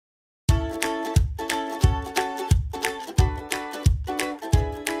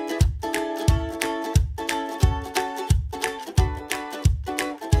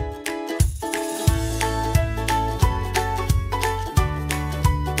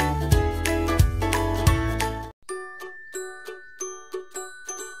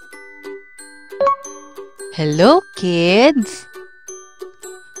Hello, kids!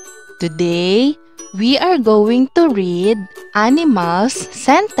 Today, we are going to read animals'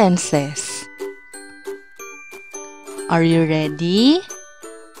 sentences. Are you ready?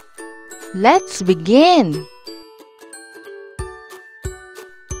 Let's begin!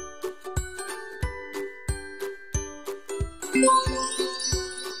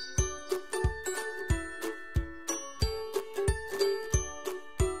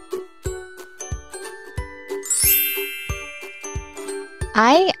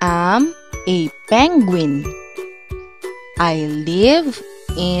 I am a penguin. I live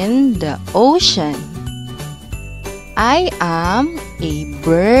in the ocean. I am a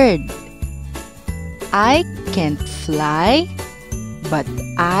bird. I can't fly, but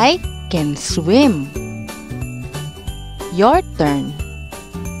I can swim. Your turn.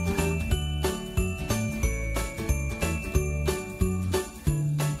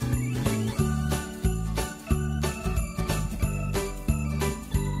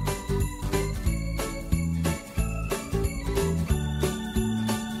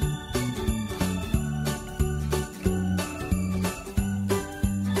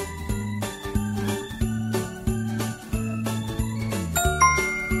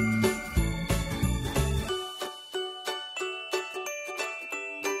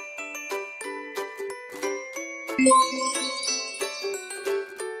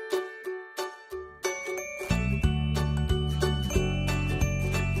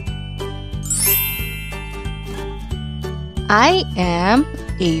 I am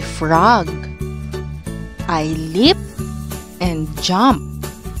a frog. I leap and jump.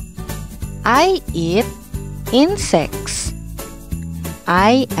 I eat insects.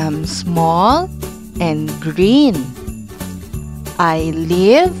 I am small and green. I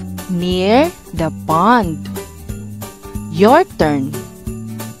live near the pond. Your turn.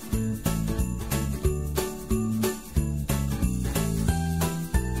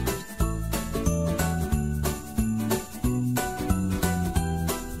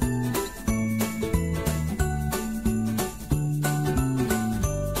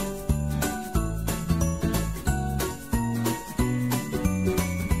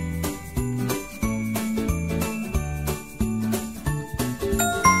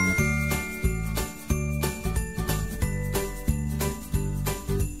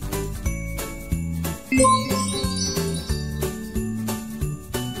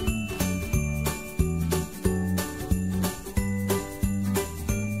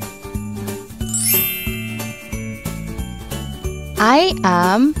 I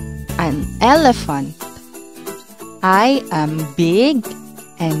am an elephant. I am big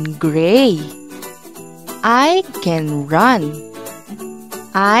and gray. I can run.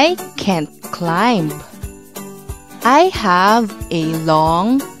 I can't climb. I have a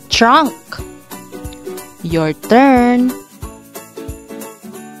long trunk. Your turn.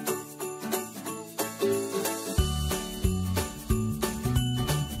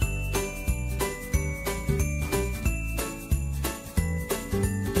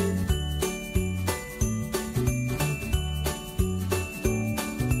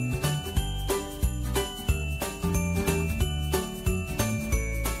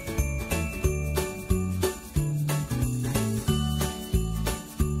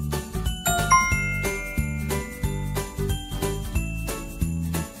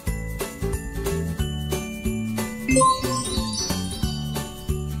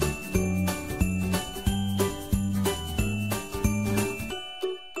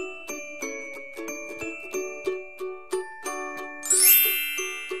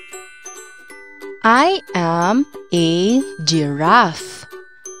 I am a giraffe.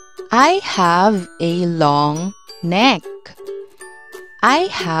 I have a long neck. I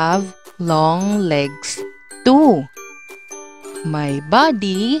have long legs too. My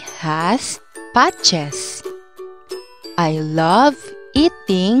body has patches. I love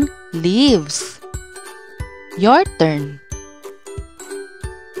eating leaves. Your turn.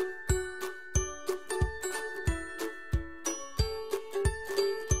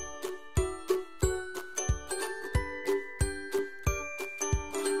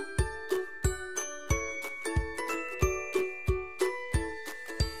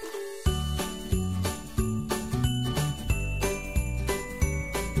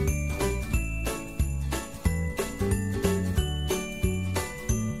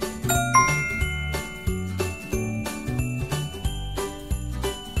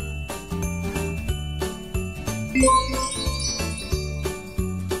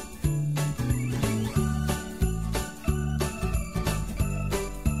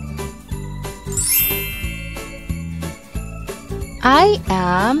 I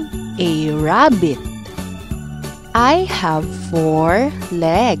am a rabbit. I have 4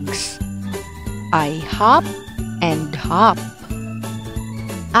 legs. I hop and hop.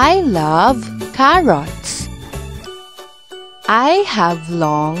 I love carrots. I have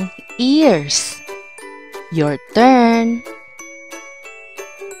long ears. Your turn.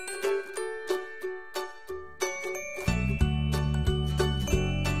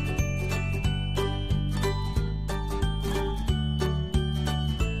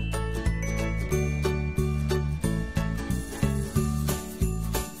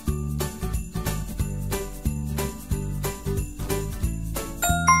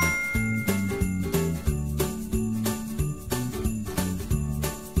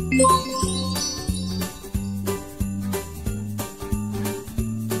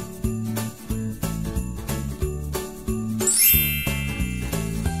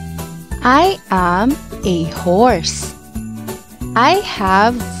 I am a horse. I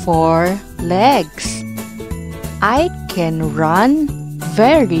have 4 legs. I can run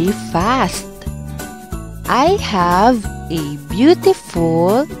very fast. I have a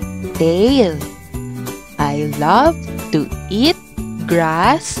beautiful tail. I love to eat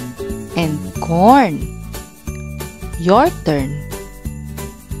grass and corn. Your turn.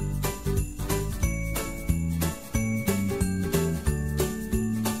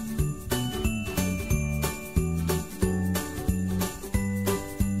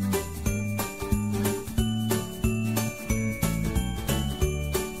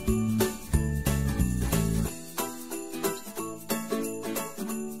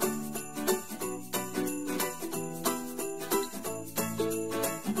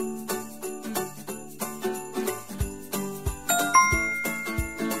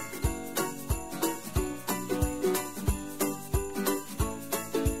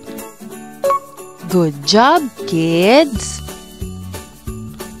 Good job, kids!